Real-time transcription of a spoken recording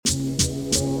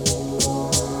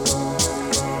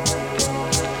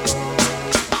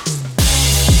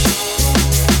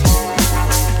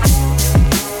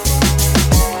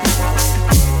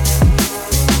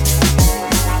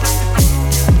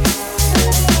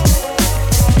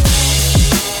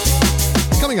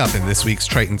Coming up in this week's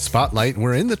Triton Spotlight,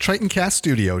 we're in the Triton Cast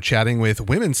studio chatting with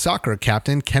women's soccer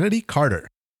captain Kennedy Carter.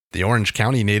 The Orange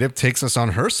County native takes us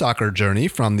on her soccer journey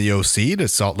from the OC to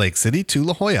Salt Lake City to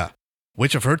La Jolla.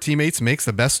 Which of her teammates makes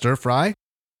the best stir fry?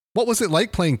 What was it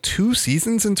like playing 2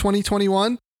 seasons in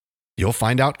 2021? You'll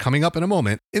find out coming up in a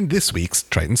moment in this week's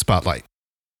Triton Spotlight.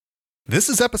 This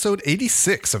is episode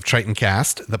 86 of Triton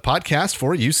Cast, the podcast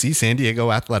for UC San Diego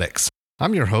Athletics.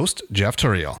 I'm your host, Jeff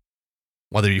Turiel.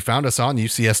 Whether you found us on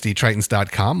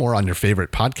UCSDTritons.com or on your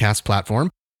favorite podcast platform,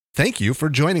 thank you for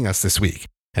joining us this week.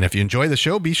 And if you enjoy the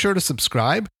show, be sure to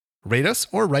subscribe, rate us,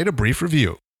 or write a brief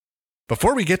review.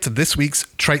 Before we get to this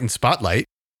week's Triton Spotlight,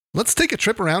 let's take a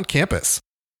trip around campus.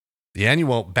 The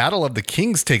annual Battle of the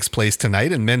Kings takes place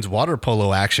tonight in men's water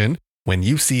polo action when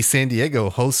UC San Diego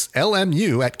hosts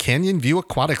LMU at Canyon View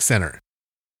Aquatic Center.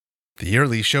 The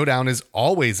yearly showdown is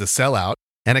always a sellout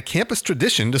and a campus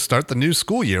tradition to start the new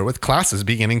school year with classes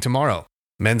beginning tomorrow.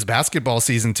 Men's basketball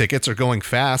season tickets are going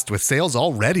fast with sales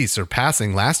already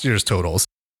surpassing last year's totals.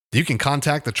 You can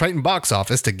contact the Triton box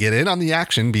office to get in on the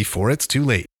action before it's too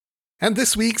late. And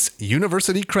this week's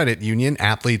University Credit Union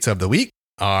Athletes of the Week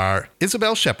are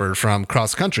Isabel Shepard from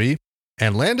cross country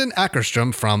and Landon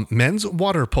Ackerstrom from men's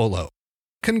water polo.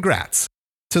 Congrats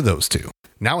to those two.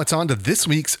 Now it's on to this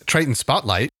week's Triton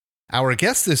Spotlight. Our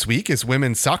guest this week is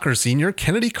women's soccer senior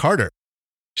Kennedy Carter.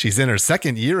 She's in her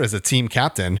second year as a team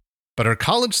captain, but her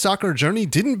college soccer journey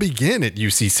didn't begin at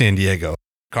UC San Diego.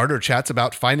 Carter chats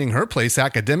about finding her place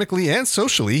academically and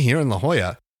socially here in La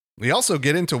Jolla. We also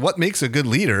get into what makes a good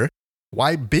leader,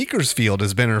 why Bakersfield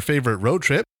has been her favorite road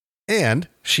trip, and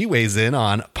she weighs in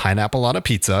on pineapple on a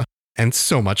pizza and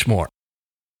so much more.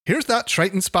 Here's that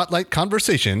Triton Spotlight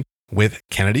conversation with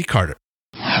Kennedy Carter.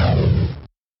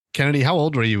 Kennedy, how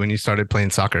old were you when you started playing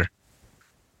soccer?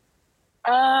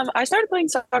 I started playing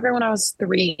soccer when I was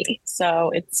 3, so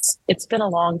it's been a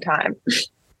long time.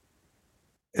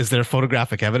 Is there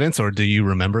photographic evidence, or do you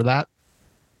remember that?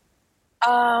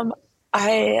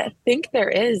 I think there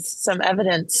is some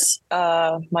evidence.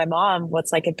 My mom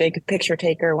was like a big picture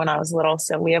taker when I was little,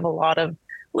 so we have a lot of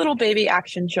little baby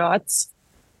action shots.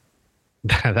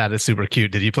 That is super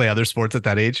cute. Did you play other sports at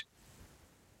that age?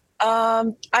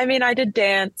 I did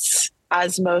dance,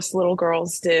 as most little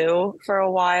girls do, for a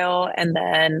while, and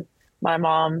then my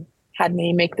mom had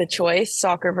me make the choice,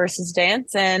 soccer versus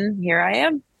dance, and here I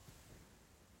am.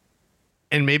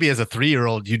 And maybe as a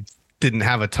 3-year-old, you didn't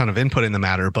have a ton of input in the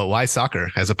matter, but why soccer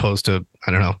as opposed to,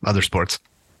 I don't know, other sports?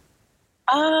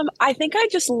 I think I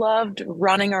just loved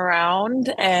running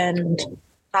around and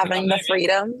having the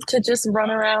freedom to just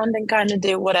run around and kind of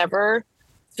do whatever.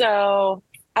 So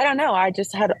I don't know. I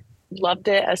just had loved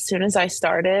it as soon as I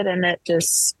started, and it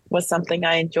just was something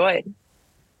I enjoyed.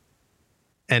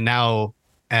 And now,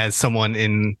 as someone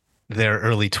in their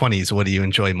early 20s, what do you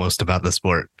enjoy most about the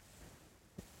sport?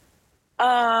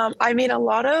 A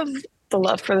lot of the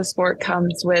love for the sport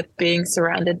comes with being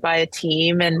surrounded by a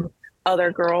team and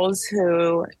other girls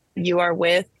who you are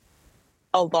with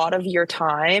a lot of your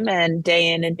time, and day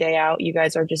in and day out, you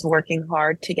guys are just working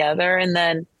hard together. And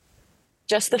then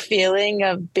just the feeling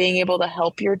of being able to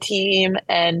help your team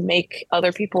and make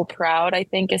other people proud, I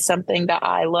think, is something that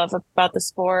I love about the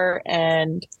sport.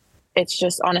 And it's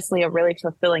just honestly a really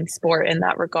fulfilling sport in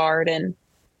that regard, and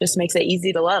just makes it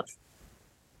easy to love.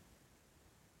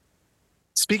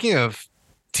 Speaking of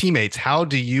teammates, how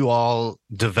do you all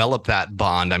develop that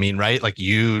bond? I mean, right? Like,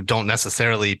 you don't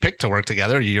necessarily pick to work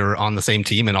together. You're on the same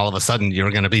team, and all of a sudden you're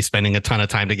going to be spending a ton of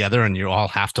time together, and you all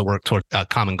have to work toward a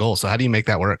common goal. So how do you make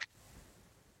that work?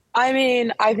 I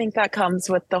think that comes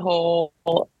with the whole,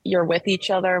 you're with each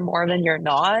other more than you're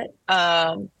not.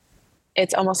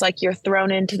 It's almost like you're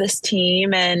thrown into this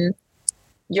team, and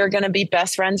you're going to be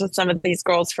best friends with some of these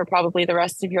girls for probably the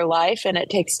rest of your life. And it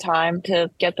takes time to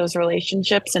get those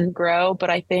relationships and grow. But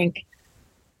I think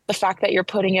the fact that you're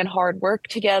putting in hard work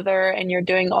together and you're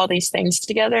doing all these things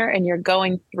together and you're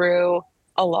going through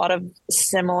a lot of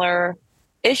similar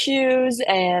issues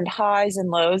and highs and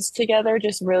lows together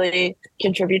just really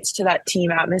contributes to that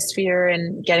team atmosphere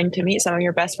and getting to meet some of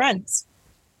your best friends.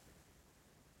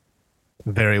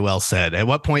 Very well said. At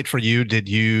what point for you did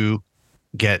you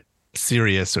get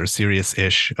serious or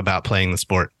serious-ish about playing the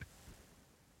sport?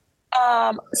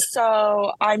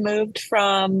 So I moved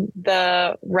from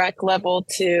the rec level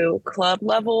to club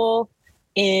level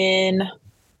in,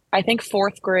 I think,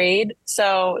 4th grade.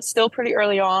 So still pretty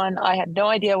early on. I had no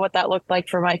idea what that looked like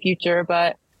for my future,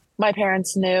 but my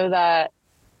parents knew that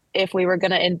if we were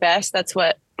going to invest, that's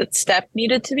what the step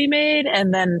needed to be made.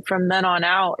 And then from then on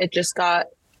out, it just got,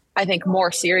 I think,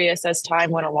 more serious as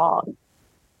time went along.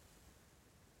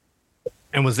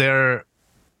 And was there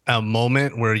a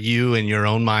moment where you in your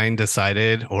own mind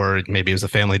decided, or maybe it was a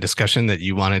family discussion, that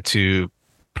you wanted to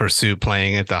pursue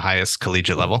playing at the highest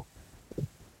collegiate level?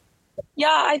 Yeah,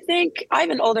 I think I have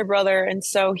an older brother, and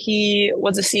so he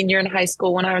was a senior in high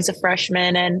school when I was a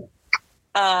freshman. And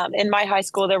in my high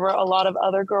school, there were a lot of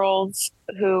other girls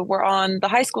who were on the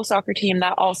high school soccer team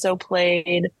that also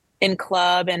played in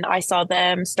club, and I saw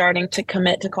them starting to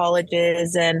commit to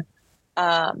colleges. And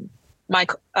my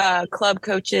club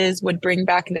coaches would bring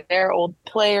back their old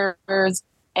players,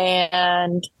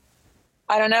 and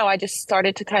I don't know, I just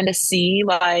started to kind of see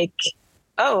like,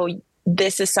 oh,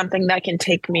 this is something that can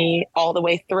take me all the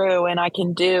way through and I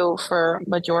can do for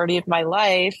majority of my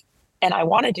life. And I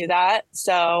want to do that.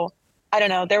 So I don't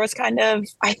know. There was kind of,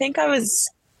 I think I was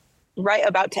right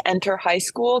about to enter high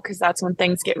school because that's when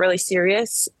things get really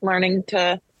serious, learning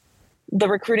to the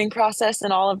recruiting process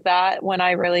and all of that, when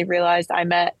I really realized I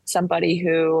met somebody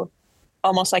who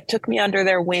almost like took me under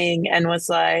their wing and was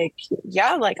like,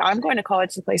 yeah, like I'm going to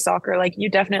college to play soccer. Like you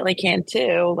definitely can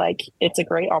too. Like it's a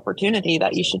great opportunity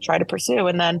that you should try to pursue.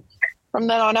 And then from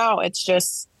then on out, it's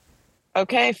just,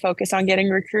 okay, focus on getting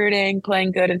recruiting,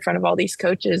 playing good in front of all these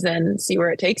coaches and see where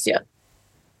it takes you.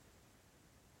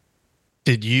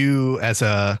 Did you, as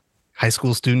a high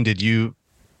school student, did you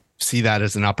see that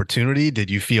as an opportunity? Did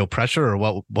you feel pressure, or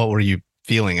what were you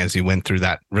feeling as you went through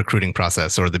that recruiting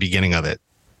process or the beginning of it?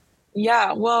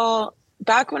 Yeah, well,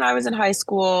 back when I was in high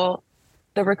school,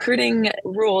 the recruiting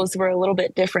rules were a little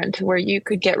bit different to where you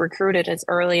could get recruited as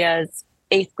early as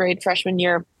eighth grade, freshman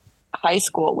year of high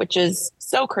school, which is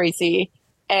so crazy.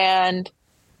 And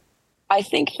I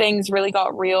think things really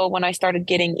got real when I started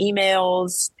getting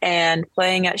emails and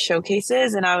playing at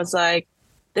showcases. And I was like,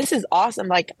 this is awesome.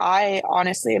 Like, I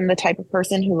honestly am the type of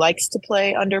person who likes to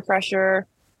play under pressure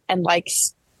and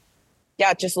likes,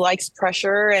 yeah, just likes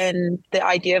pressure. And the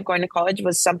idea of going to college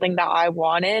was something that I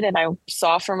wanted and I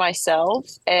saw for myself.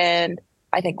 And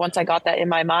I think once I got that in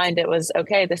my mind, it was,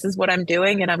 okay, this is what I'm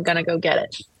doing and I'm going to go get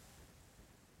it.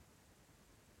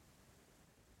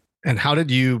 And how did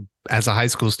you, as a high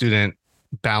school student,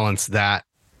 balance that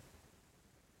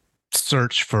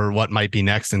search for what might be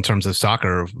next in terms of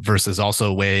soccer versus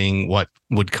also weighing what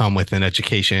would come with an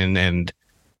education and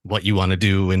what you want to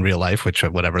do in real life, which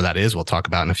whatever that is, we'll talk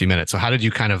about in a few minutes. So how did you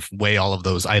kind of weigh all of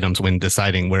those items when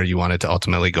deciding where you wanted to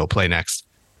ultimately go play next?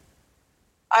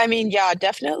 I mean, yeah,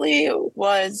 definitely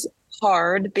was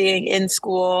hard being in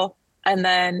school. And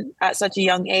then at such a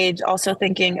young age, also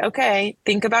thinking, okay,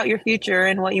 think about your future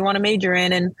and what you want to major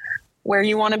in and where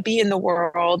you want to be in the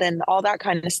world and all that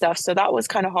kind of stuff. So that was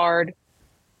kind of hard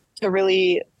to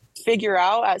really figure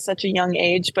out at such a young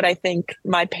age. But I think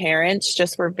my parents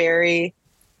just were very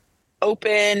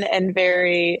open and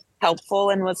very helpful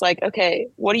and was like, okay,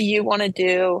 what do you want to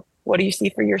do? What do you see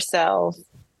for yourself?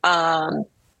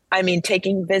 I mean,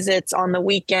 taking visits on the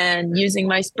weekend, using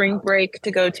my spring break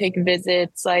to go take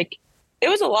visits. Like, it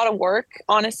was a lot of work,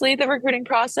 honestly, the recruiting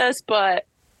process. But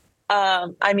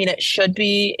I mean, it should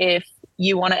be if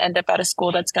you want to end up at a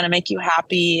school that's going to make you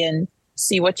happy and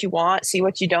see what you want, see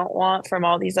what you don't want from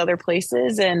all these other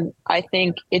places. And I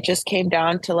think it just came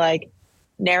down to like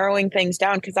narrowing things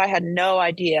down because I had no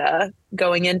idea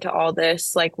going into all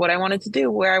this, like what I wanted to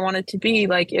do, where I wanted to be.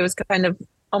 Like, it was kind of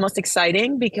almost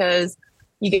exciting because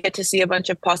you get to see a bunch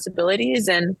of possibilities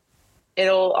and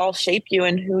it'll all shape you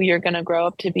and who you're going to grow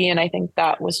up to be. And I think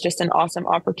that was just an awesome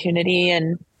opportunity.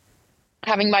 And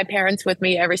having my parents with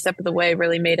me every step of the way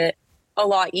really made it a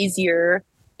lot easier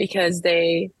because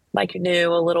they like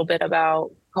knew a little bit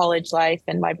about college life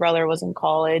and my brother was in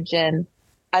college. And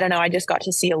I don't know, I just got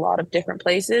to see a lot of different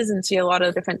places and see a lot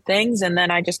of different things. And then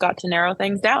I just got to narrow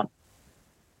things down.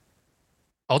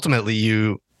 Ultimately,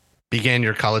 you began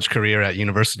your college career at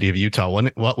University of Utah.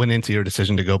 What went into your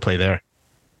decision to go play there?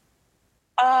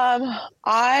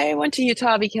 I went to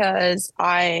Utah because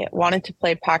I wanted to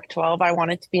play Pac-12. I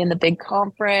wanted to be in the big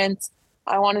conference.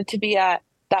 I wanted to be at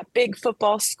that big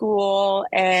football school.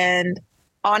 And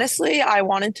honestly, I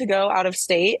wanted to go out of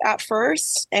state at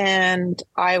first. And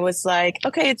I was like,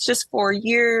 okay, it's just 4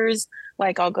 years.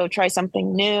 Like, I'll go try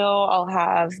something new. I'll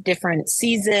have different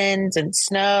seasons and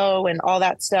snow and all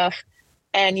that stuff.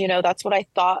 And, you know, that's what I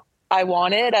thought I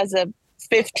wanted as a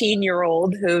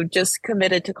 15-year-old who just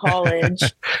committed to college.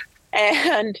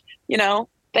 And, you know,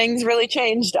 things really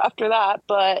changed after that.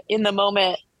 But in the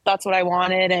moment, that's what I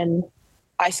wanted. And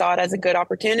I saw it as a good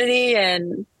opportunity.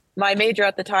 And my major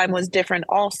at the time was different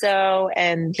also.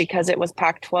 And because it was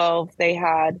Pac-12, they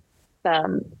had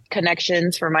some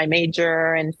connections for my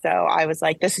major. And so I was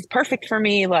like, this is perfect for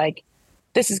me. Like,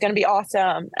 this is going to be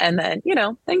awesome. And then, you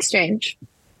know, things change.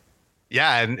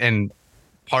 Yeah. And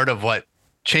part of what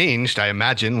changed, I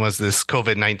imagine, was this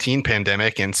COVID-19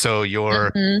 pandemic. And so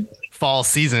your Hmm. fall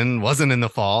season wasn't in the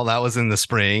fall, that was in the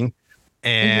spring. Hmm.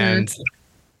 And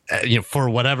for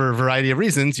whatever variety of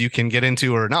reasons you can get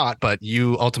into or not, but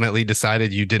you ultimately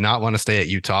decided you did not want to stay at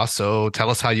Utah. So tell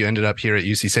us how you ended up here at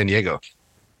UC San Diego.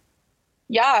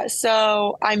 Yeah.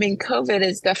 So, I mean, COVID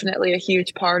is definitely a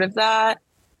huge part of that.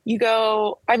 You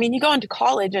go into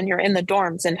college and you're in the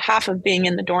dorms, and half of being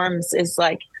in the dorms is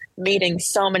like meeting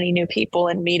so many new people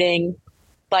and meeting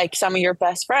like some of your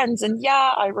best friends. And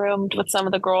yeah, I roomed with some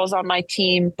of the girls on my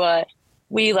team, but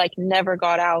we like never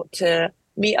got out to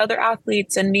meet other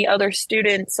athletes and meet other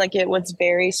students. Like it was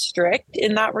very strict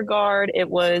in that regard. It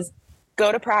was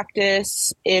go to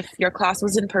practice. If your class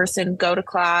was in person, go to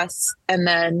class. And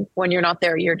then when you're not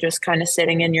there, you're just kind of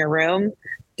sitting in your room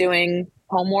doing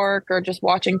homework or just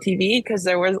watching TV because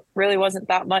there was really wasn't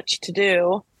that much to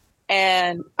do.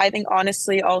 And I think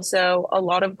honestly, also a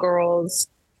lot of girls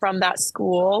from that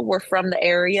school were from the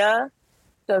area.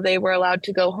 So they were allowed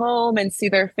to go home and see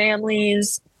their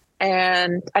families.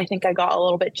 And I think I got a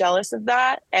little bit jealous of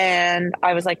that. And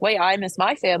I was like, wait, I miss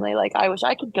my family. Like, I wish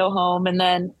I could go home. And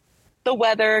then the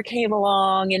weather came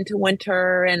along into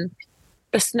winter and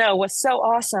the snow was so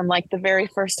awesome. Like, the very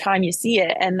first time you see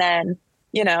it. And then,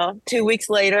 2 weeks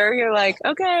later, you're like,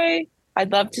 okay,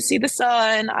 I'd love to see the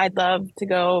sun. I'd love to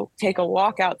go take a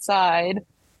walk outside.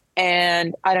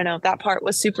 And I don't know, that part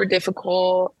was super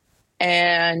difficult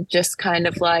and just kind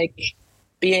of like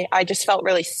I just felt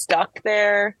really stuck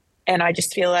there. And I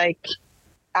just feel like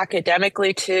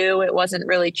academically too, it wasn't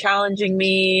really challenging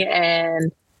me.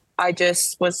 And I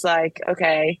just was like,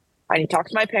 okay, I need to talk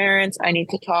to my parents. I need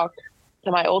to talk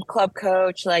to my old club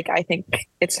coach. Like, I think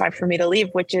it's time for me to leave,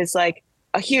 which is like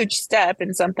a huge step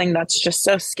and something that's just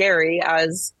so scary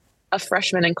as a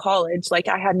freshman in college. Like,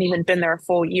 I hadn't even been there a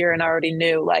full year and I already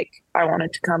knew like I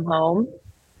wanted to come home.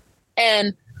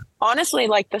 And honestly,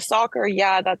 like the soccer,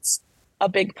 yeah, that's a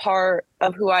big part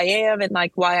of who I am and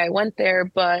like why I went there.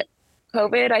 But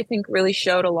COVID, I think, really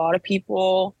showed a lot of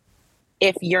people,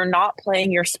 if you're not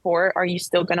playing your sport, are you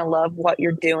still going to love what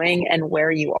you're doing and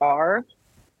where you are?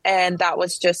 And that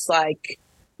was just like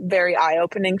very eye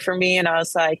opening for me. And I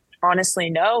was like, honestly,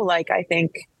 no, like, I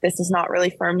think this is not really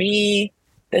for me.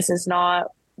 This is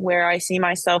not where I see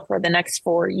myself for the next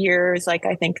 4 years. Like,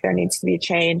 I think there needs to be a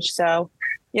change. So,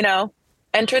 you know,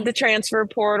 entered the transfer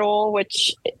portal,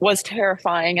 which was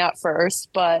terrifying at first,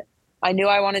 but I knew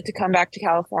I wanted to come back to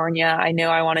California. I knew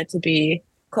I wanted to be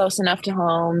close enough to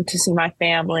home to see my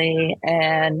family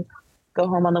and go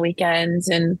home on the weekends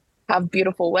and have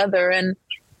beautiful weather. And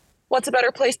what's a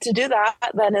better place to do that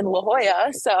than in La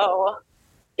Jolla? So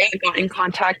yeah, I got in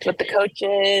contact with the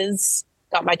coaches,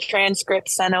 got my transcript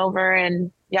sent over,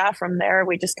 and yeah, from there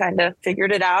we just kind of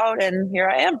figured it out, and here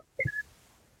I am.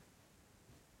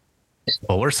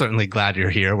 Well, we're certainly glad you're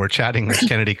here. We're chatting with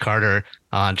Kennedy Carter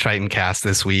on Triton Cast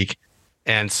this week.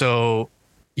 And so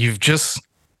you've just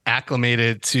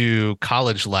acclimated to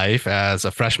college life as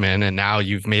a freshman, and now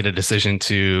you've made a decision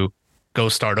to go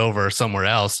start over somewhere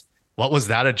else. What was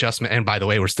that adjustment? And by the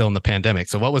way, we're still in the pandemic.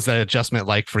 So what was that adjustment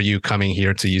like for you coming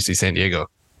here to UC San Diego?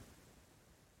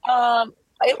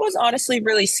 It was honestly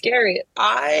really scary.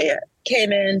 I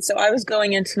came in, so I was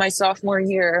going into my sophomore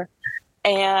year,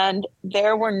 and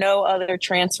there were no other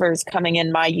transfers coming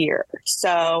in my year.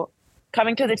 So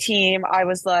coming to the team, I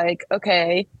was like,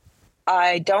 okay,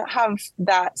 I don't have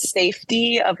that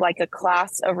safety of like a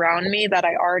class around me that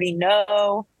I already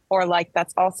know, or like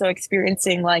that's also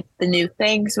experiencing like the new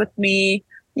things with me.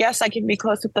 Yes, I can be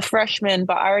close with the freshmen,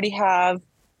 but I already have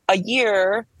a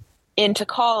year into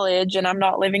college and I'm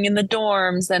not living in the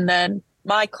dorms. And then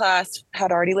my class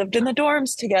had already lived in the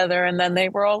dorms together, and then they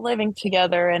were all living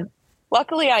together. And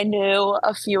luckily, I knew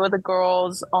a few of the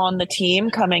girls on the team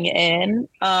coming in.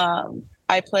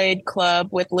 I played club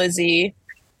with Lizzie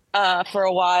for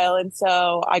a while. And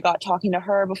so I got talking to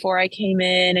her before I came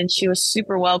in, and she was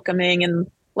super welcoming and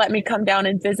let me come down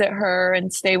and visit her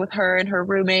and stay with her and her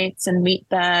roommates and meet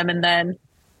them. And then,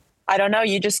 I don't know,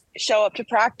 you just show up to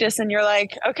practice and you're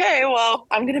like, okay, well,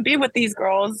 I'm going to be with these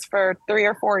girls for 3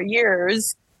 or 4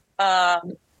 years.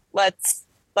 Let's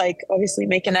like obviously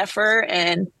make an effort.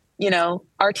 And,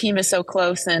 our team is so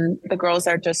close and the girls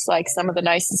are just like some of the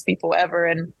nicest people ever.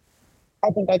 And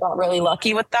I think I got really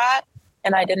lucky with that.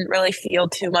 And I didn't really feel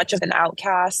too much of an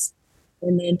outcast.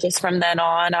 And then just from then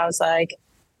on, I was like,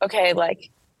 okay, like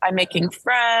I'm making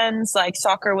friends. Like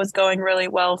soccer was going really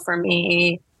well for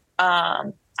me.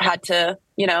 I had to,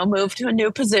 move to a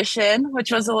new position,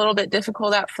 which was a little bit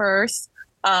difficult at first.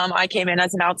 I came in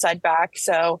as an outside back.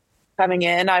 So coming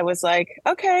in, I was like,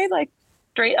 okay, like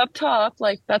straight up top,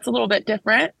 like that's a little bit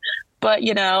different. But,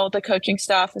 the coaching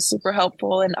staff was super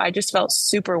helpful and I just felt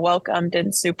super welcomed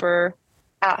and super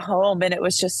at home. And it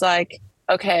was just like,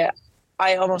 okay,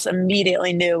 I almost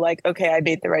immediately knew like, okay, I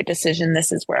made the right decision.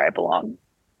 This is where I belong.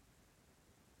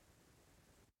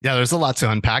 Yeah, there's a lot to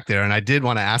unpack there. And I did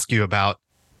want to ask you about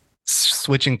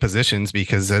switching positions,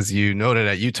 because as you noted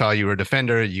at Utah, you were a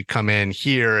defender. You come in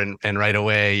here and right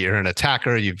away you're an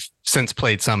attacker. You've since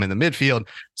played some in the midfield.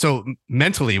 So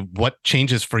mentally, what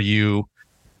changes for you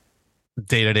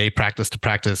day to day, practice to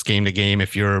practice, game to game,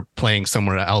 if you're playing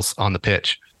somewhere else on the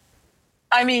pitch?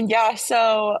 I mean, yeah.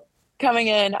 So coming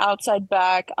in outside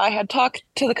back, I had talked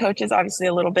to the coaches obviously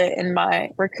a little bit in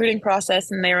my recruiting process,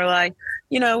 and they were like,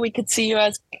 we could see you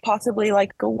as possibly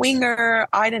like a winger.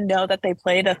 I didn't know that they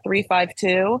played a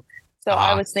 3-5-2. So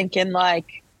I was thinking like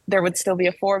there would still be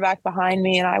a 4-back behind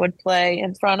me and I would play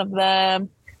in front of them.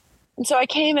 And so I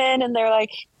came in and they're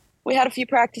like, we had a few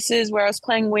practices where I was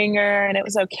playing winger and it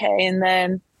was okay. And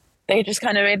then they just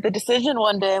kind of made the decision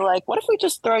one day, like, what if we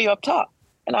just throw you up top?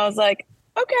 And I was like,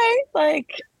 okay,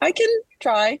 like I can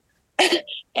try.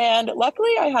 And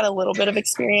luckily I had a little bit of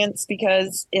experience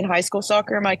because in high school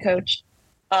soccer, my coach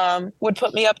would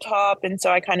put me up top. And so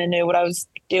I kind of knew what I was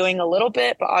doing a little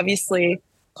bit, but obviously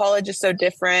college is so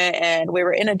different and we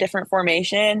were in a different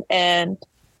formation. And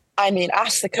I mean,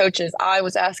 ask the coaches. I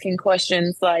was asking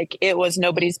questions like it was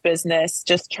nobody's business,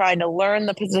 just trying to learn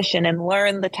the position and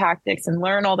learn the tactics and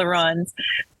learn all the runs.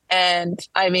 And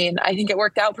I mean, I think it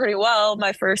worked out pretty well.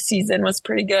 My first season was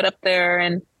pretty good up there.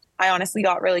 And I honestly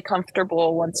got really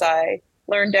comfortable once I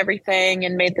learned everything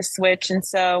and made the switch. And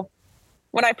so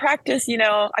when I practice,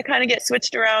 I kind of get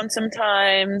switched around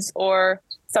sometimes, or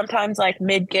sometimes like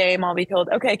mid game, I'll be told,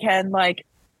 okay, Ken, like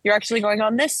you're actually going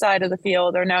on this side of the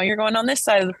field, or now you're going on this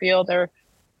side of the field. Or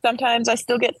sometimes I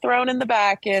still get thrown in the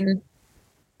back and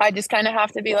I just kind of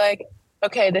have to be like,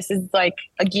 okay, this is like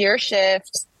a gear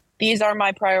shift. These are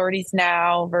my priorities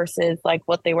now versus like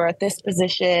what they were at this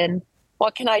position.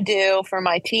 What can I do for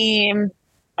my team?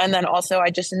 And then also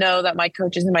I just know that my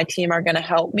coaches and my team are going to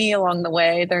help me along the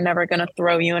way. They're never going to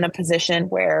throw you in a position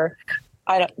where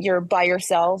you're by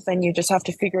yourself and you just have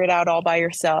to figure it out all by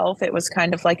yourself. It was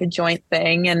kind of like a joint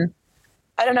thing. And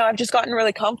I don't know, I've just gotten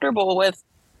really comfortable with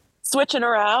switching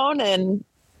around and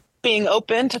being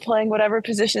open to playing whatever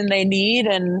position they need.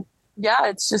 And yeah,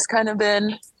 it's just kind of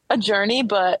been a journey,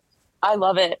 but I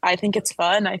love it. I think it's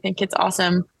fun. I think it's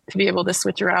awesome to be able to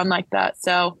switch around like that.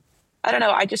 So I don't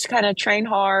know. I just kind of train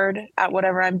hard at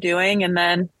whatever I'm doing, and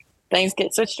then things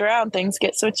get switched around.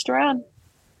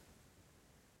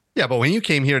 Yeah, but when you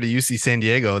came here to UC San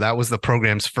Diego, that was the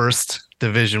program's first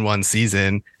Division I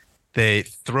season. They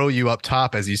throw you up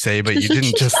top, as you say, but you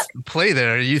didn't just play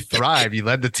there. You thrived. You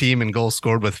led the team in goals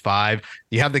scored with 5.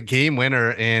 You have the game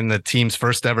winner in the team's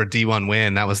first ever D1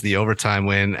 win. That was the overtime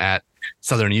win at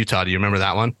Southern Utah. Do you remember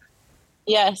that one?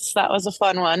 Yes, that was a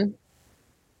fun one.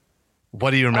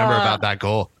 What do you remember about that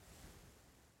goal?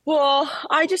 Well,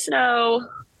 I just know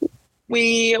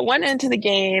we went into the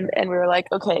game and we were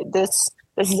like, okay, this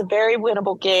is a very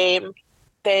winnable game.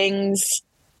 Things,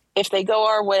 if they go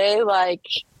our way, like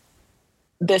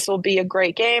this will be a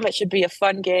great game. It should be a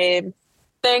fun game.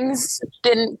 Things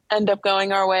didn't end up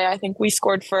going our way. I think we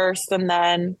scored first and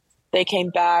then they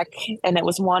came back and it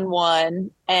was 1-1.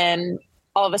 And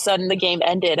all of a sudden the game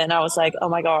ended and I was like, oh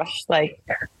my gosh, like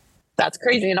that's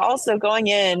crazy. And also going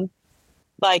in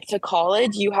like to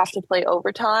college, you have to play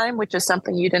overtime, which is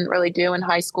something you didn't really do in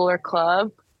high school or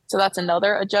club. So that's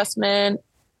another adjustment.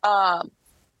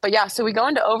 But yeah, so we go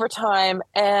into overtime.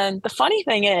 And the funny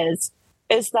thing is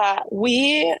that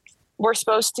we were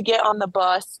supposed to get on the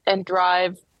bus and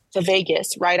drive to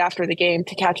Vegas right after the game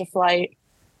to catch a flight.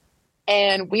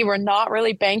 And we were not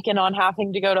really banking on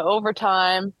having to go to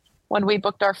overtime when we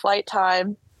booked our flight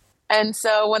time. And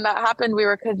so when that happened, we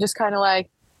were just kind of like,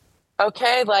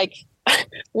 okay, like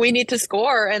we need to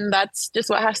score and that's just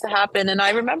what has to happen. And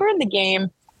I remember in the game,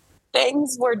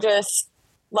 things were just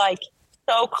like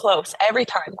so close every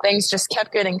time. Things just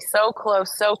kept getting so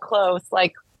close, so close.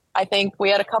 Like I think we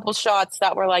had a couple shots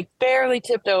that were like barely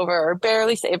tipped over or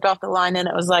barely saved off the line. And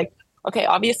it was like, okay,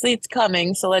 obviously it's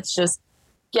coming. So let's just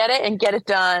get it and get it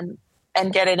done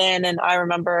and get it in. And I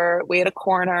remember we had a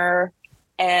corner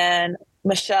and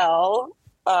Michelle,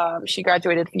 she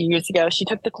graduated a few years ago. She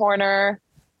took the corner.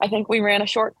 I think we ran a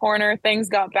short corner. Things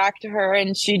got back to her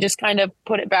and she just kind of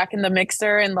put it back in the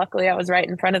mixer. And luckily I was right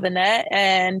in front of the net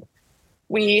and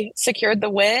we secured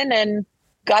the win and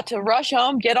got to rush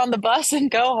home, get on the bus and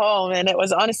go home. And it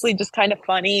was honestly just kind of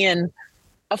funny and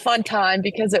a fun time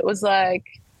because it was like,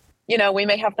 we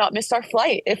may have not missed our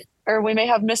flight if or we may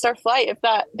have missed our flight if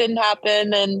that didn't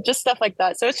happen, and just stuff like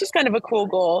that. So it's just kind of a cool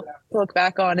goal to look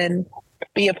back on and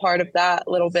be a part of that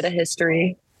little bit of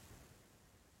history.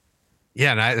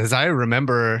 Yeah, and as I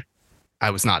remember, I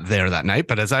was not there that night,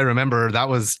 but as I remember, that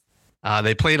was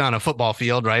they played on a football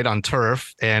field, right, on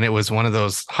turf, and it was one of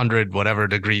those 100 whatever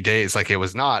degree days. Like it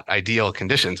was not ideal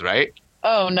conditions, right?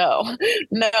 Oh no,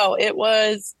 no, it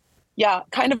was, yeah,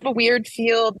 kind of a weird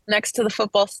field next to the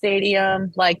football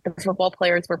stadium. Like the football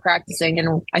players were practicing,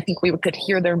 and I think we could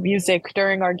hear their music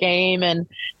during our game. And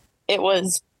it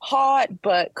was hot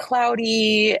but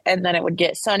cloudy, and then it would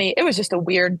get sunny. It was just a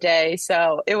weird day.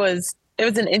 So it was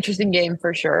an interesting game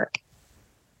for sure.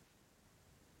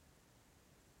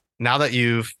 Now that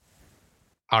you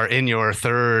are in your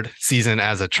third season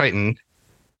as a Triton,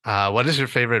 what is your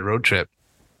favorite road trip?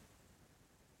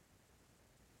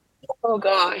 Oh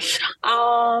gosh.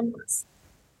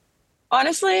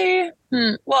 Honestly,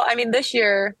 well, I mean, this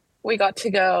year we got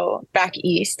to go back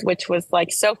east, which was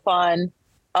like so fun.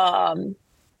 Um,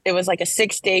 it was like a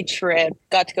 6-day trip.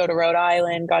 Got to go to Rhode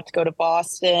Island, got to go to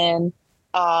Boston.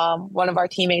 One of our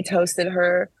teammates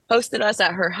hosted us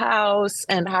at her house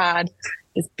and had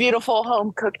this beautiful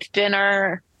home cooked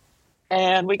dinner.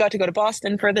 And we got to go to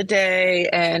Boston for the day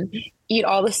and eat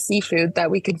all the seafood that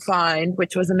we could find,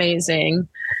 which was amazing.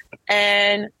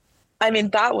 And I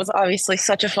mean, that was obviously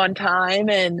such a fun time.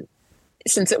 And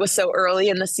since it was so early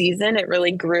in the season, it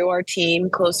really grew our team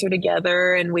closer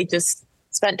together and we just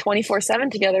spent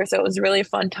 24/7 together. So it was really a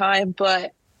fun time.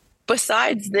 But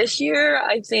besides this year,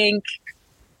 I think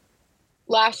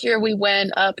last year we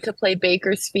went up to play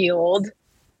Bakersfield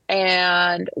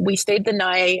and we stayed the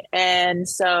night. And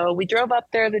so we drove up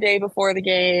there the day before the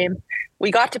game.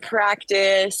 We got to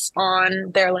practice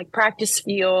on their like practice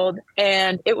field,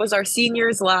 and it was our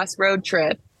seniors' last road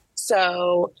trip.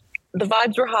 So the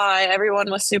vibes were high.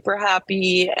 Everyone was super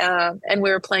happy, and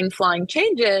we were playing flying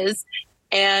changes.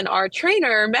 And our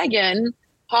trainer Megan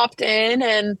hopped in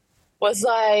and was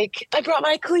like, "I brought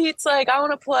my cleats. Like I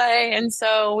want to play." And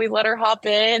so we let her hop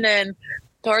in, and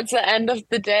towards the end of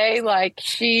the day, like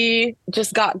she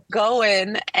just got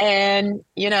going and,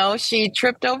 she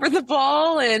tripped over the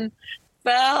ball and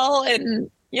fell. And,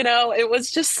 it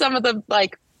was just some of the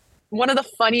like one of the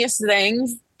funniest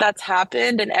things that's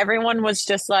happened. And everyone was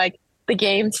just like, the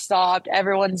game stopped.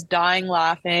 Everyone's dying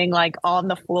laughing, like on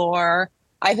the floor.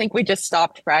 I think we just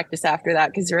stopped practice after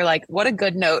that because we were like, what a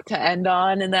good note to end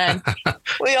on. And then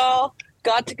we all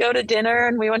got to go to dinner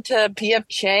and we went to PF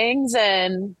Chang's,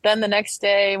 and then the next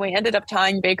day we ended up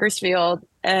tying Bakersfield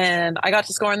and I got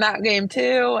to score in that game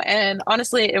too. And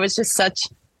honestly, it was just such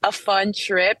a fun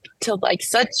trip to like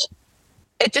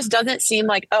it just doesn't seem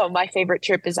like, oh, my favorite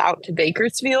trip is out to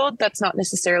Bakersfield. That's not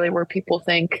necessarily where people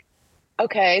think,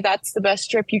 okay, that's the best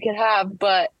trip you could have.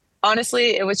 But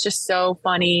honestly, it was just so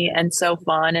funny and so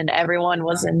fun, and everyone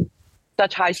was in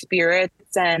such high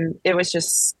spirits, and it was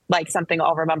just like something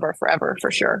I'll remember forever for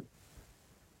sure.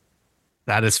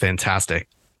 That is fantastic.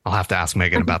 I'll have to ask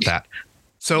Megan about that.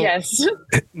 So yes.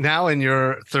 Now in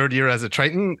your third year as a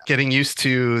Triton, getting used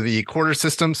to the quarter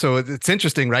system. So it's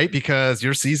interesting, right? Because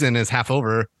your season is half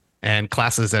over and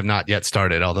classes have not yet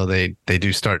started, although they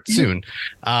do start soon.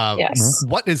 Yes.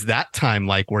 What is that time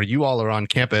like where you all are on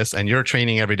campus and you're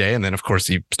training every day? And then, of course,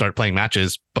 you start playing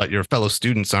matches, but your fellow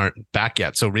students aren't back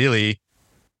yet. So really,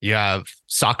 you have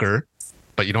soccer,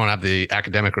 but you don't have the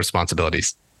academic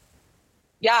responsibilities.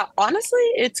 Yeah, honestly,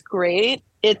 it's great.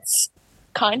 It's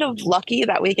kind of lucky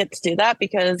that we get to do that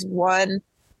because one,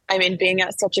 I mean, being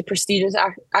at such a prestigious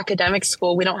academic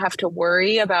school, we don't have to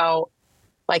worry about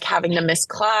like having to miss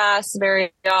class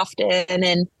very often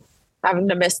and having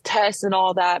to miss tests and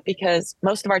all that because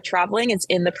most of our traveling is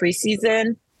in the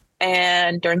preseason,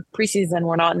 and during preseason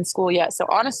we're not in school yet. So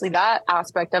honestly, that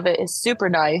aspect of it is super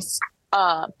nice.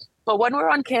 But when we're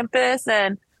on campus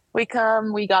and we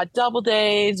got double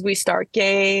days, we start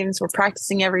games, we're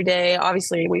practicing every day.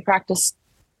 Obviously, we practice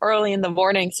early in the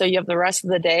morning, so you have the rest of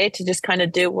the day to just kind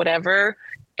of do whatever.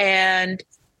 And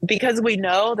because we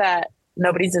know that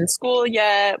nobody's in school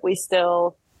yet, we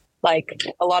still, like,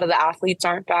 a lot of the athletes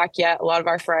aren't back yet. A lot of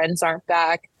our friends aren't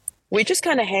back. We just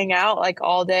kind of hang out like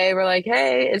all day. We're like,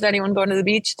 hey, is anyone going to the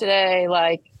beach today?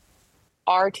 Like,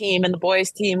 our team and the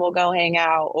boys' team will go hang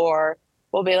out, or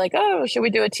we'll be like, oh, should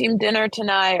we do a team dinner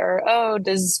tonight? Or, oh,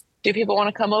 do people want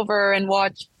to come over and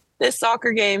watch this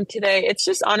soccer game today? It's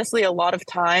just honestly a lot of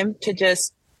time to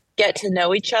just get to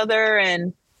know each other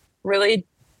and really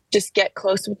just get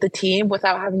close with the team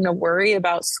without having to worry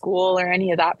about school or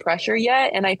any of that pressure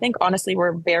yet. And I think honestly,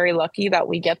 we're very lucky that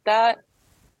we get that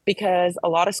because a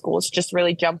lot of schools just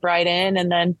really jump right in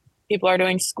and then people are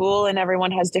doing school and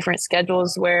everyone has different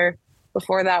schedules, where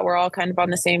before that we're all kind of on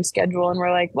the same schedule, and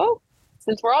we're like, well,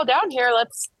 since we're all down here,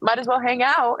 might as well hang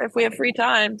out if we have free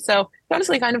time. So it's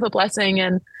honestly kind of a blessing,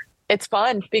 and it's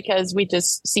fun because we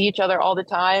just see each other all the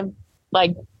time,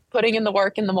 like putting in the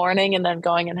work in the morning and then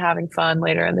going and having fun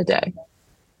later in the day.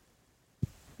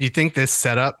 You think this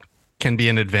setup can be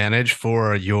an advantage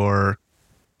for your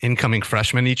incoming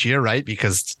freshmen each year, right?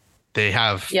 Because they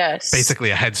have basically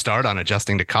a head start on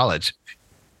adjusting to college.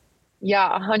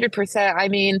 Yeah, 100%. I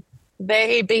mean,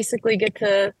 they basically get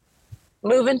to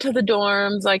move into the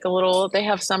dorms, they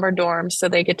have summer dorms, so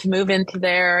they get to move into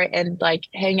there and like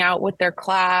hang out with their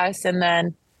class, and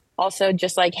then also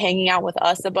just like hanging out with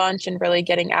us a bunch and really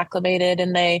getting acclimated.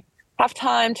 And they have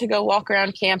time to go walk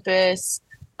around campus,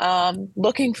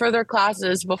 looking for their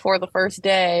classes before the first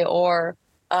day, or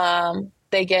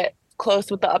they get close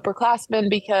with the upperclassmen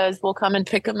because we'll come and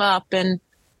pick them up and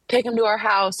take them to our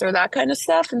house or that kind of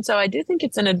stuff. And so I do think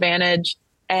it's an advantage,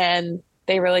 and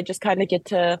they really just kind of get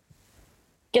to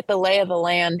get the lay of the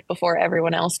land before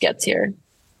everyone else gets here.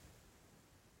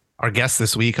 Our guest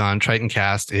this week on Triton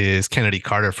Cast is Kennedy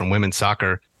Carter from women's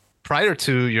soccer. Prior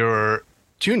to your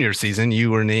junior season,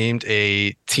 you were named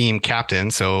a team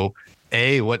captain. So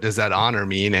A, what does that honor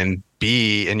mean? And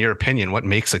B, in your opinion, what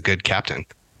makes a good captain?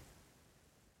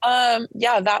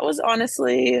 Yeah, that was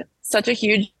honestly such a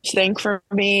huge thing for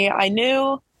me. I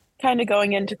knew kind of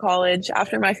going into college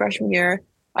after my freshman year,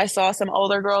 I saw some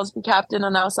older girls be captain,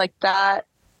 and I was like, that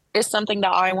is something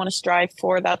that I want to strive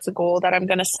for. That's a goal that I'm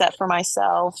going to set for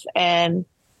myself. And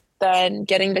then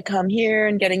getting to come here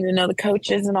and getting to know the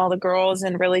coaches and all the girls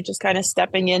and really just kind of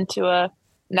stepping into a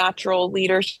natural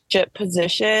leadership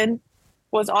position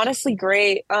was honestly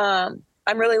great. I'm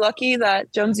really lucky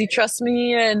that Jonesy trusts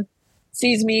me and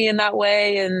sees me in that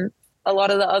way. And a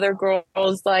lot of the other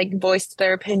girls like voiced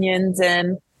their opinions,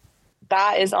 and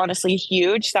that is honestly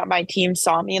huge that my team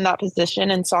saw me in that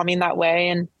position and saw me in that way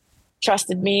and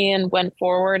trusted me and went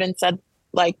forward and said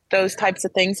like those types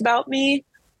of things about me.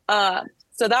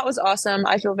 So that was awesome.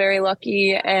 I feel very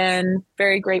lucky and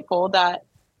very grateful that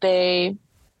they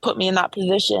put me in that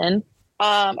position.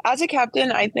 As a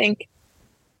captain, I think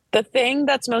the thing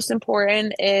that's most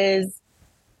important is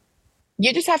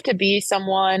you just have to be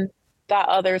someone that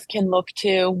others can look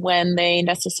to when they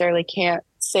necessarily can't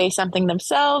say something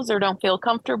themselves or don't feel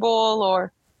comfortable,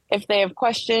 or if they have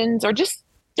questions, or just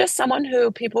someone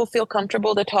who people feel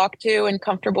comfortable to talk to and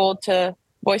comfortable to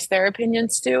voice their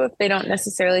opinions to if they don't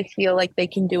necessarily feel like they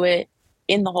can do it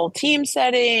in the whole team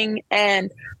setting.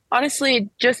 And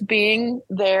honestly, just being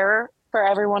there for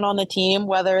everyone on the team,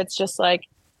 whether it's just like,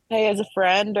 hey, as a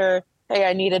friend, or hey,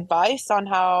 I need advice on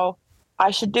how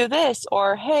I should do this,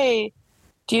 or hey,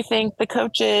 do you think the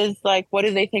coaches, like, what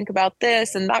do they think about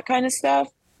this, and that kind of stuff.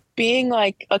 Being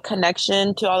like a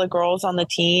connection to all the girls on the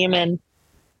team and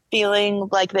feeling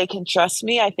like they can trust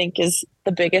me, I think is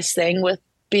the biggest thing with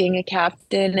being a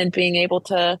captain, and being able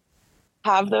to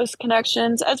have those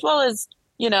connections, as well as,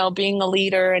 you know, being a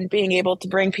leader and being able to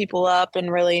bring people up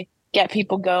and really get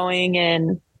people going,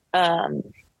 and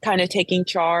kind of taking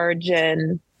charge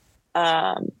and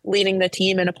leading the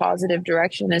team in a positive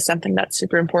direction is something that's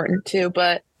super important too.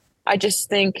 But I just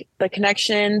think the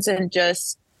connections and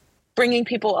just bringing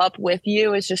people up with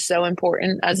you is just so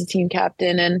important as a team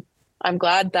captain. And I'm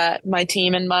glad that my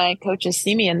team and my coaches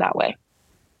see me in that way.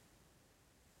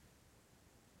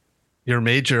 Your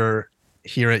major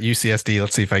here at UCSD,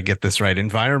 let's see if I get this right: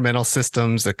 environmental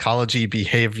systems, ecology,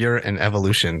 behavior, and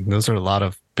evolution. Those are a lot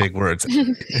of big words.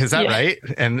 Is that right?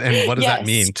 And what does that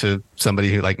mean to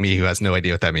somebody who like me who has no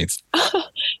idea what that means?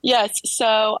 Yes.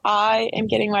 So I am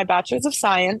getting my bachelor's of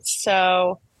science.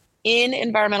 So in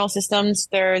environmental systems,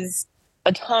 there's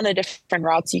a ton of different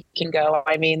routes you can go.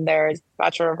 I mean, there's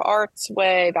Bachelor of Arts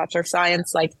way, Bachelor of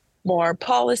Science, like more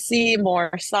policy,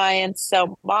 more science.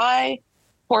 So my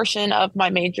portion of my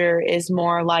major is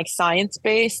more like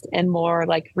science-based and more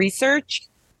like research.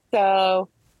 So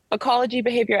ecology,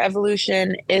 behavior,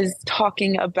 evolution is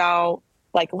talking about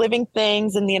like living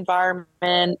things in the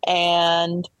environment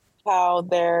and how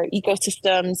their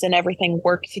ecosystems and everything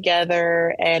work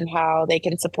together, and how they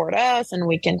can support us and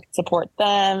we can support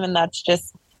them. And that's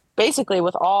just basically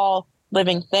with all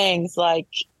living things, like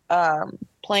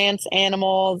plants,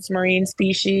 animals, marine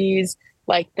species,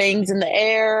 like things in the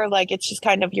air. Like it's just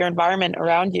kind of your environment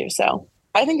around you. So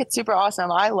I think it's super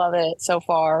awesome. I love it so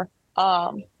far.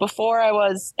 Before I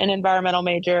was an environmental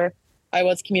major, I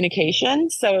was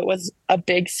communications. So it was a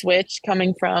big switch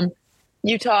coming from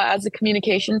Utah as a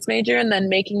communications major and then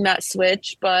making that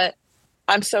switch. But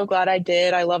I'm so glad I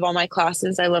did. I love all my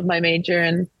classes. I love my major,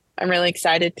 and I'm really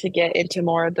excited to get into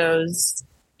more of those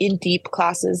in deep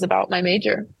classes about my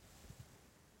major.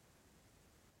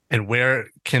 And where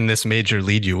can this major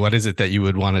lead you? What is it that you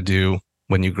would want to do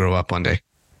when you grow up one day?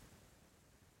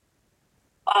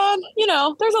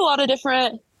 There's a lot of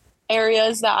different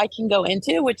areas that I can go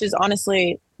into, which is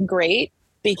honestly great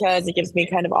because it gives me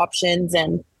kind of options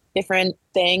and different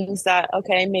things that,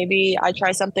 okay, maybe I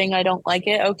try something, I don't like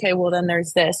it. Okay, well, then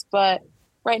there's this. But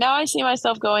right now I see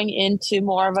myself going into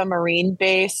more of a marine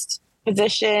based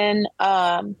position,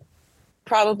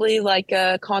 probably like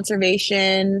a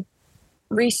conservation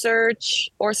research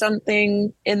or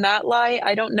something in that light.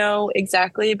 I don't know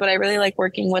exactly, but I really like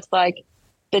working with like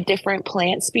the different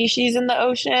plant species in the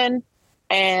ocean.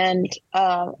 And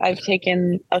I've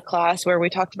taken a class where we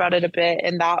talked about it a bit,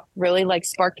 and that really like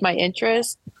sparked my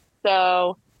interest.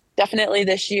 So definitely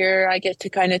this year I get to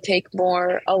kind of take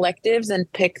more electives and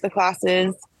pick the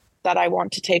classes that I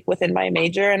want to take within my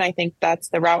major. And I think that's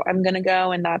the route I'm going to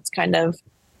go. And that's kind of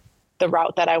the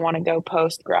route that I want to go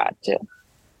post grad too.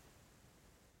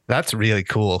 That's really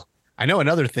cool. I know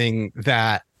another thing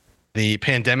that the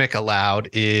pandemic allowed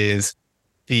is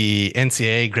the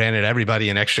NCAA granted everybody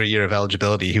an extra year of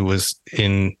eligibility who was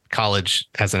in college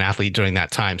as an athlete during that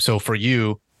time. So for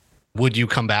you, would you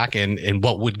come back, and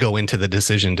what would go into the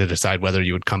decision to decide whether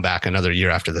you would come back another year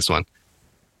after this one?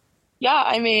 Yeah,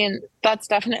 I mean, that's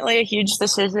definitely a huge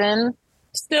decision.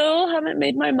 Still haven't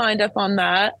made my mind up on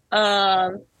that.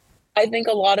 I think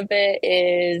a lot of it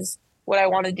is would I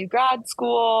want to do grad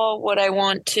school? Would I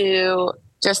want to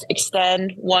just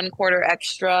extend 1 quarter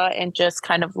extra and just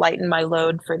kind of lighten my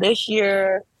load for this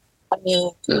year? I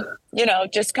mean,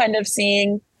 just kind of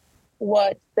seeing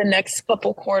what the next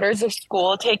couple quarters of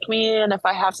school take me and if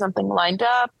I have something lined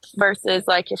up versus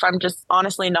like if I'm just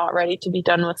honestly not ready to be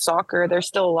done with soccer. There's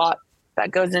still a lot that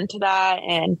goes into that,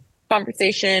 and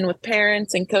conversation with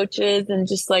parents and coaches, and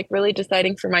just like really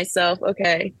deciding for myself,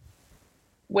 okay,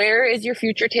 where is your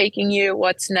future taking you?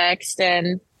 What's next?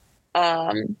 And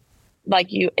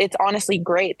it's honestly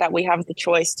great that we have the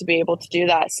choice to be able to do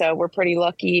that. So we're pretty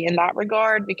lucky in that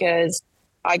regard because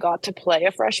I got to play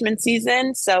a freshman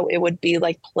season. So it would be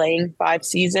like playing 5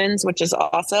 seasons, which is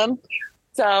awesome.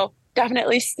 So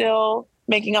definitely still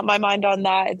making up my mind on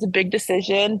that. It's a big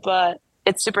decision, but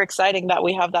it's super exciting that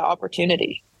we have that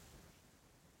opportunity.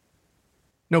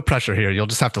 No pressure here. You'll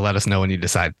just have to let us know when you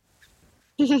decide.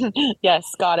 Yes,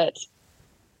 got it.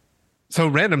 So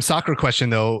random soccer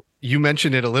question, though. You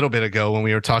mentioned it a little bit ago when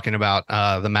we were talking about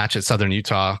the match at Southern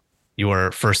Utah,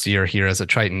 your first year here as a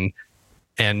Triton.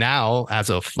 And now, as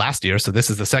of last year, so this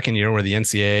is the second year where the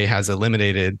NCAA has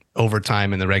eliminated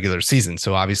overtime in the regular season.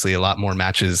 So obviously a lot more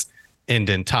matches end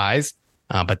in ties,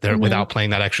 but they're without playing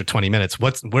that extra 20 minutes.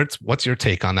 What's your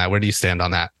take on that? Where do you stand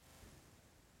on that?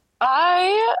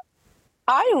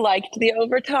 I liked the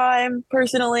overtime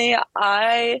personally.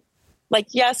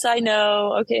 Yes, I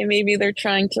know, okay, maybe they're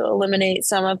trying to eliminate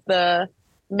some of the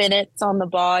minutes on the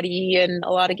body, and a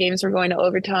lot of games were going to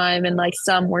overtime, and like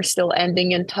some were still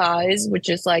ending in ties, which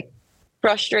is like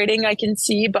frustrating, I can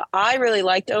see. But I really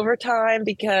liked overtime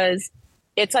because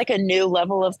it's like a new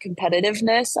level of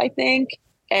competitiveness, I think.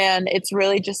 And it's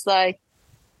really just like,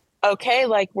 okay,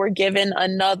 like we're given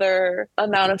another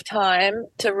amount of time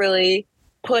to really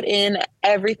put in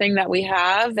everything that we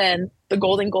have. And the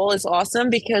golden goal is awesome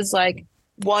because like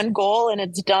 1 goal and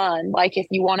it's done. Like if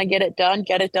you want to get it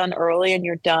done early and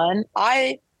you're done.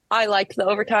 I liked the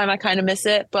overtime. I kind of miss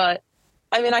it, but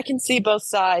I mean, I can see both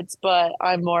sides, but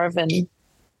I'm more of an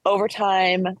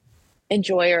overtime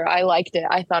enjoyer. I liked it.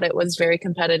 I thought it was very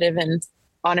competitive, and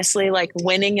honestly, like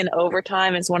winning in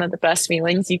overtime is one of the best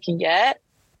feelings you can get.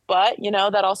 But,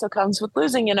 that also comes with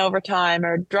losing in overtime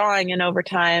or drawing in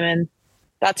overtime. And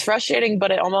that's frustrating,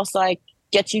 but it almost like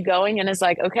gets you going and is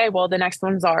like, okay, well, the next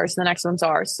one's ours. The next one's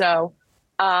ours. So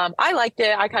I liked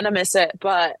it. I kind of miss it,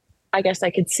 but I guess I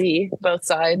could see both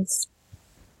sides.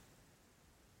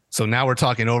 So now we're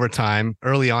talking overtime.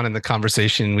 Early on in the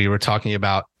conversation, we were talking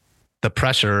about the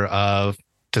pressure of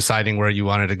deciding where you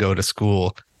wanted to go to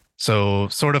school. So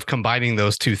sort of combining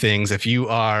those two things, if you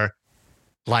are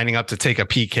lining up to take a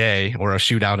PK or a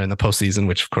shootout in the postseason,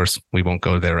 which of course we won't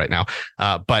go there right now,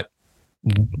 but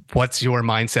what's your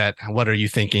mindset? What are you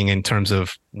thinking in terms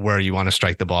of where you want to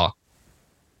strike the ball?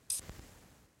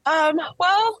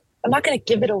 Well, I'm not going to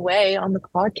give it away on the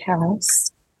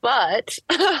podcast, but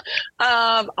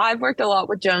I've worked a lot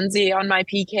with Jonesy on my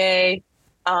PK.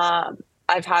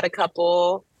 I've had a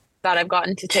couple that I've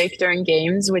gotten to take during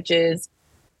games, which is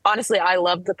honestly, I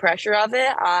love the pressure of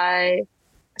it.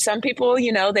 Some people,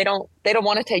 they don't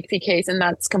want to take PKs, and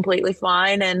that's completely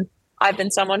fine. And I've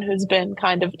been someone who's been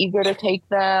kind of eager to take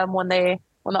them when the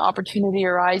opportunity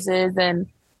arises, and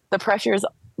the pressure is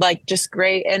like just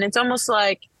great. And it's almost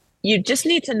like you just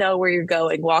need to know where you're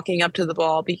going walking up to the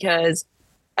ball, because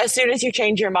as soon as you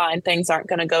change your mind, things aren't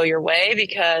going to go your way,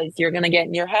 because you're going to get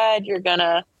in your head. You're going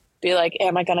to be like,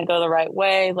 am I going to go the right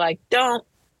way? Like, don't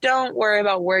worry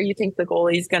about where you think the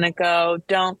goalie's going to go.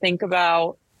 Don't think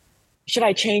about, should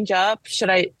I change up? Should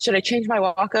I change my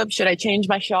walk up? Should I change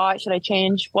my shot? Should I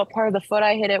change what part of the foot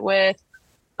I hit it with?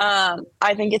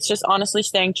 I think it's just honestly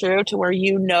staying true to where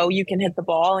you know you can hit the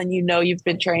ball and you know you've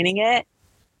been training it,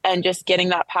 and just getting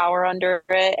that power under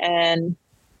it and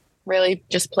really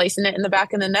just placing it in the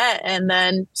back of the net and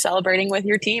then celebrating with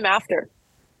your team after.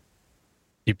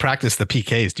 You practice the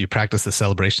PKs. Do you practice the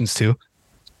celebrations too?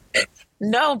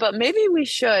 No, but maybe we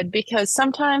should, because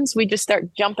sometimes we just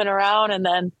start jumping around and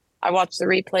then I watch the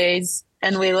replays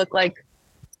and we look like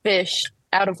fish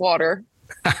out of water.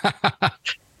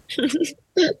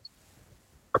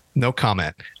 No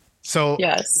comment. So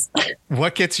yes.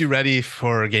 What gets you ready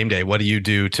for game day? What do you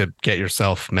do to get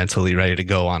yourself mentally ready to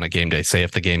go on a game day? Say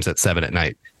if the game's at 7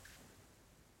 p.m.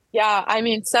 Yeah, I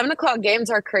mean, 7 o'clock games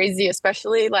are crazy,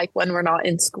 especially like when we're not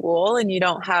in school and you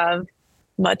don't have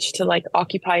much to like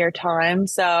occupy your time.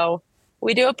 So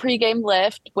we do a pregame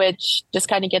lift, which just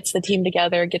kind of gets the team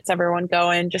together, gets everyone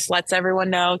going, just lets everyone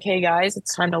know, okay, guys,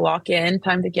 it's time to lock in,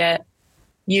 time to get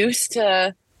used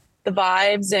to the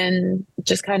vibes and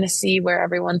just kind of see where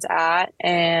everyone's at.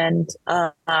 And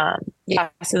yeah,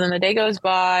 so then the day goes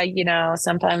by, you know,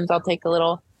 sometimes I'll take a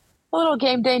little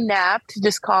game day nap to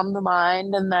just calm the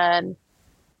mind. And then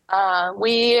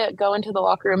we go into the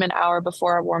locker room an hour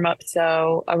before our warm up.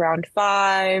 So around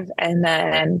 5, and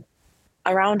then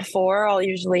around 4, I'll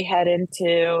usually head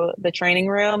into the training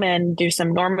room and do some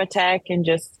Normatec and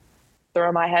just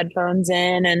throw my headphones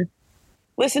in and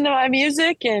listen to my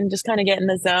music and just kind of get in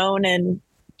the zone and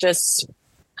just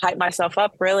hype myself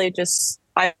up. Really, just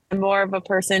I'm more of a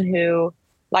person who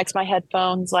likes my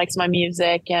headphones, likes my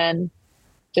music, and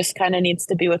just kind of needs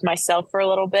to be with myself for a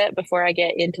little bit before I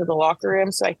get into the locker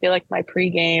room. So I feel like my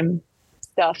pregame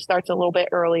stuff starts a little bit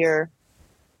earlier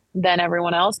than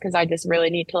everyone else, because I just really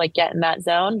need to like get in that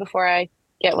zone before I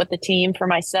get with the team for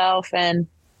myself. And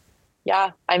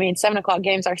yeah, I mean, 7 o'clock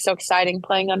games are so exciting.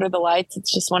 Playing under the lights,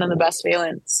 it's just one of the best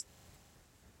feelings.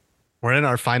 We're in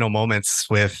our final moments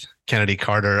with Kennedy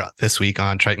Carter this week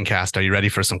on Triton Cast. Are you ready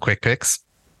for some quick picks?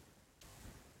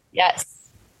 Yes.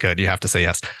 Good. You have to say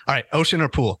yes. All right. Ocean or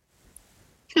pool?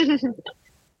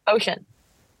 Ocean.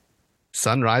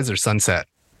 Sunrise or sunset?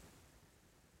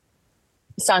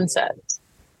 Sunset.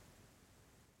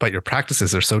 But your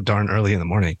practices are so darn early in the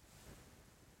morning.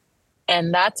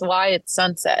 And that's why it's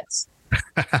sunsets.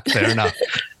 Fair enough.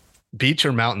 Beach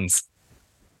or mountains?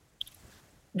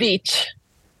 Beach.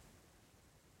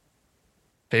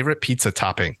 Favorite pizza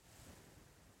topping?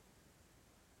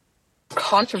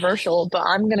 Controversial, but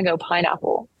I'm going to go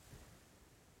pineapple.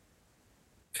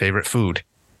 Favorite food?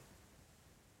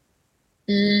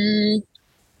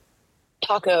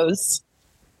 Tacos.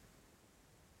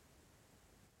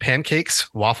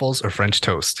 Pancakes, waffles, or French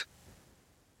toast?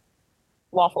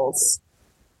 Waffles.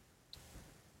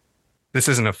 This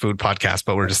isn't a food podcast,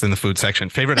 but we're just in the food section.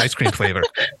 Favorite ice cream flavor?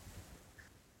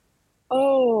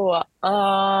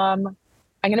 I'm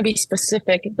going to be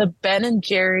specific. The Ben and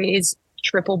Jerry's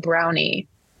triple brownie.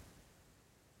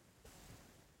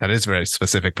 That is very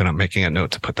specific, but I'm making a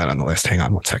note to put that on the list. Hang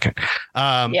on one second.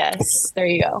 Yes, there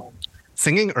you go.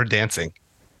 Singing or dancing?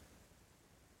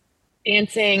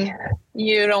 Dancing.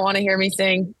 You don't want to hear me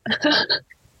sing.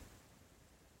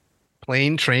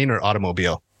 Plane, train, or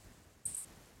automobile?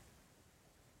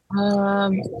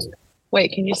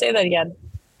 Wait, can you say that again?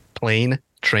 Plane,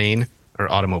 train, or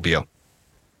automobile?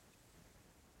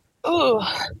 Ooh,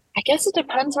 I guess it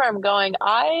depends where I'm going.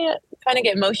 I kind of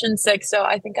get motion sick, so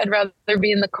I think I'd rather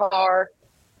be in the car,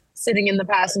 sitting in the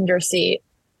passenger seat.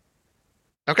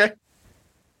 Okay.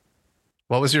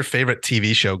 What was your favorite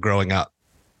TV show growing up?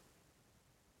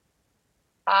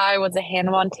 I was a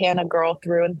Hannah Montana girl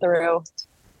through and through.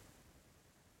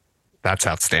 That's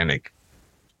outstanding.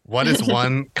 What is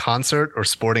one concert or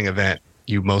sporting event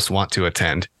you most want to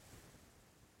attend?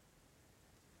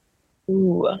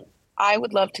 Ooh, I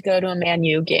would love to go to a Man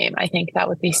U game. I think that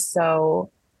would be so,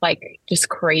 like, just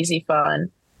crazy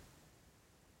fun.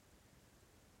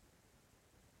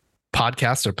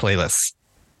 Podcasts or playlists?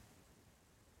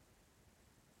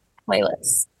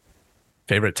 Playlists.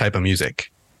 Favorite type of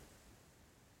music?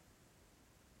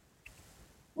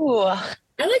 Ooh, I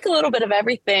like a little bit of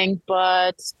everything,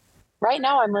 but right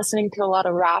now I'm listening to a lot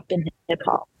of rap and hip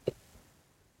hop.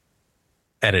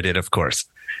 Edited, of course.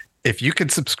 If you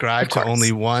could subscribe to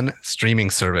only one streaming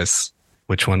service,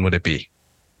 which one would it be?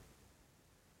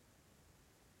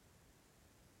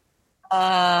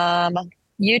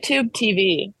 YouTube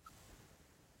TV.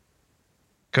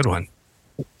 Good one.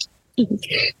 All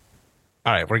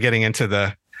right, we're getting into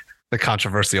the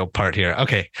controversial part here.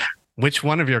 Okay, which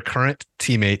one of your current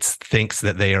teammates thinks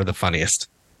that they are the funniest?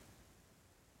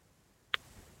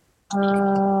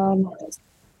 Oh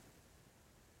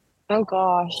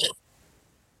gosh.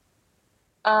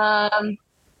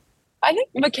 I think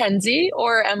Mackenzie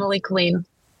or Emily Clean.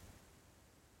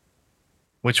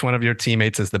 Which one of your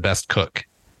teammates is the best cook?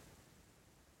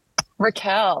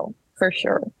 Raquel, for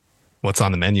sure. What's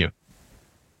on the menu?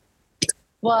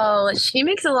 Well, she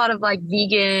makes a lot of like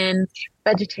vegan,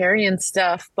 vegetarian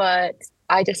stuff, but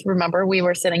I just remember we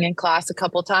were sitting in class a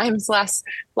couple times last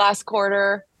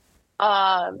quarter,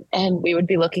 and we would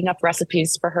be looking up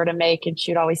recipes for her to make, and she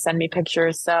would always send me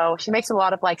pictures. So she makes a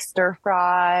lot of like stir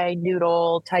fry,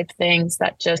 noodle type things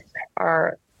that just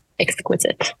are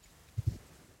exquisite.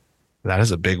 That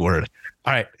is a big word.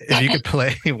 All right. If you could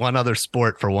play one other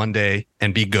sport for one day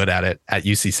and be good at it at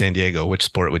UC San Diego, which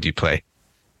sport would you play?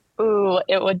 Ooh,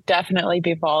 it would definitely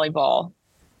be volleyball.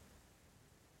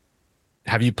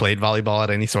 Have you played volleyball at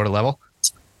any sort of level?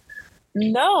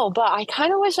 No, but I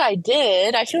kind of wish I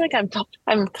did. I feel like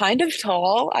I'm kind of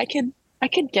tall. I could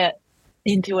get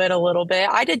into it a little bit.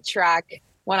 I did track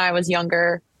when I was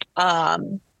younger.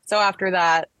 So after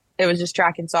that, it was just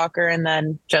track and soccer, and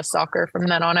then just soccer from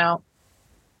then on out.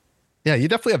 Yeah, you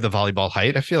definitely have the volleyball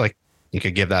height. I feel like you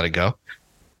could give that a go.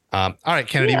 All right,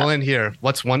 Kennedy, we'll end here.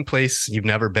 What's one place you've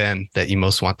never been that you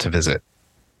most want to visit?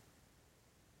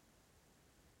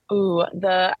 Ooh,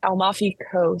 the Amalfi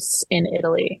Coast in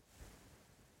Italy.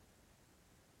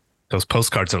 Those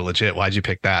postcards are legit. Why'd you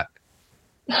pick that?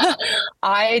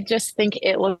 I just think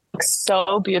it looks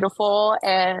so beautiful.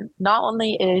 And not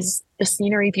only is the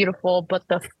scenery beautiful, but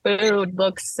the food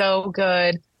looks so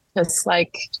good. It's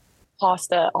like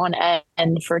pasta on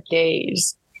end for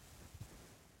days.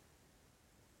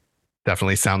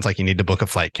 Definitely sounds like you need to book a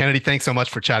flight. Kennedy, thanks so much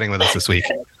for chatting with us this week.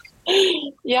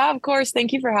 Yeah, of course.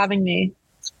 Thank you for having me.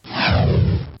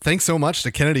 Thanks so much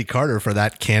to Kennedy Carter for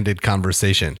that candid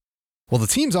conversation. Well, the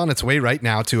team's on its way right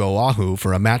now to Oahu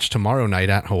for a match tomorrow night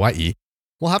at Hawaii.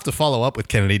 We'll have to follow up with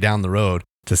Kennedy down the road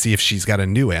to see if she's got a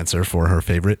new answer for her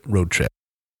favorite road trip.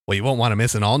 Well, you won't want to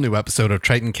miss an all-new episode of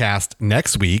Triton Cast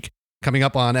next week. Coming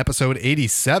up on episode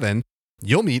 87,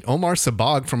 you'll meet Omar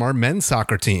Sabag from our men's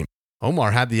soccer team.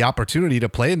 Omar had the opportunity to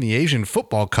play in the Asian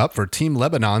Football Cup for Team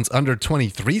Lebanon's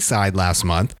under-23 side last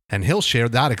month, and he'll share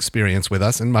that experience with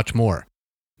us and much more.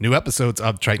 New episodes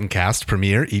of Triton Cast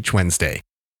premiere each Wednesday.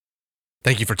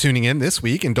 Thank you for tuning in this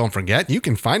week, and don't forget, you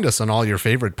can find us on all your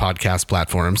favorite podcast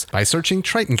platforms by searching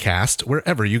Triton Cast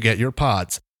wherever you get your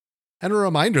pods. And a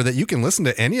reminder that you can listen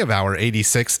to any of our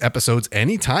 86 episodes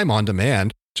anytime on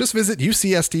demand. Just visit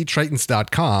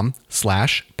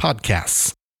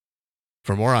ucsdtritons.com/podcasts.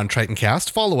 For more on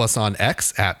TritonCast, follow us on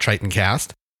X at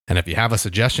TritonCast. And if you have a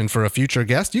suggestion for a future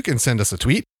guest, you can send us a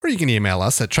tweet or you can email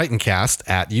us at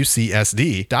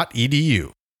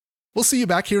tritoncast@ucsd.edu. We'll see you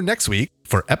back here next week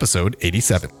for episode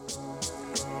 87.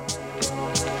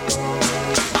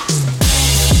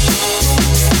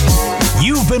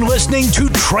 You've been listening to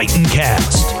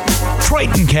TritonCast.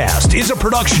 TritonCast is a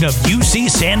production of UC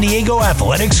San Diego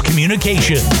Athletics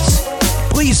Communications.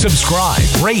 Please subscribe,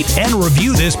 rate, and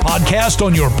review this podcast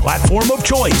on your platform of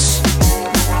choice.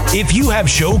 If you have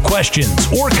show questions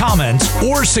or comments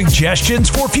or suggestions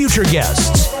for future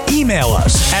guests, email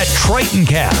us at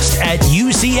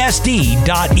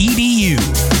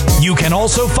tritoncast@ucsd.edu. You can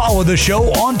also follow the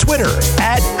show on Twitter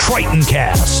at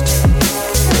TritonCast.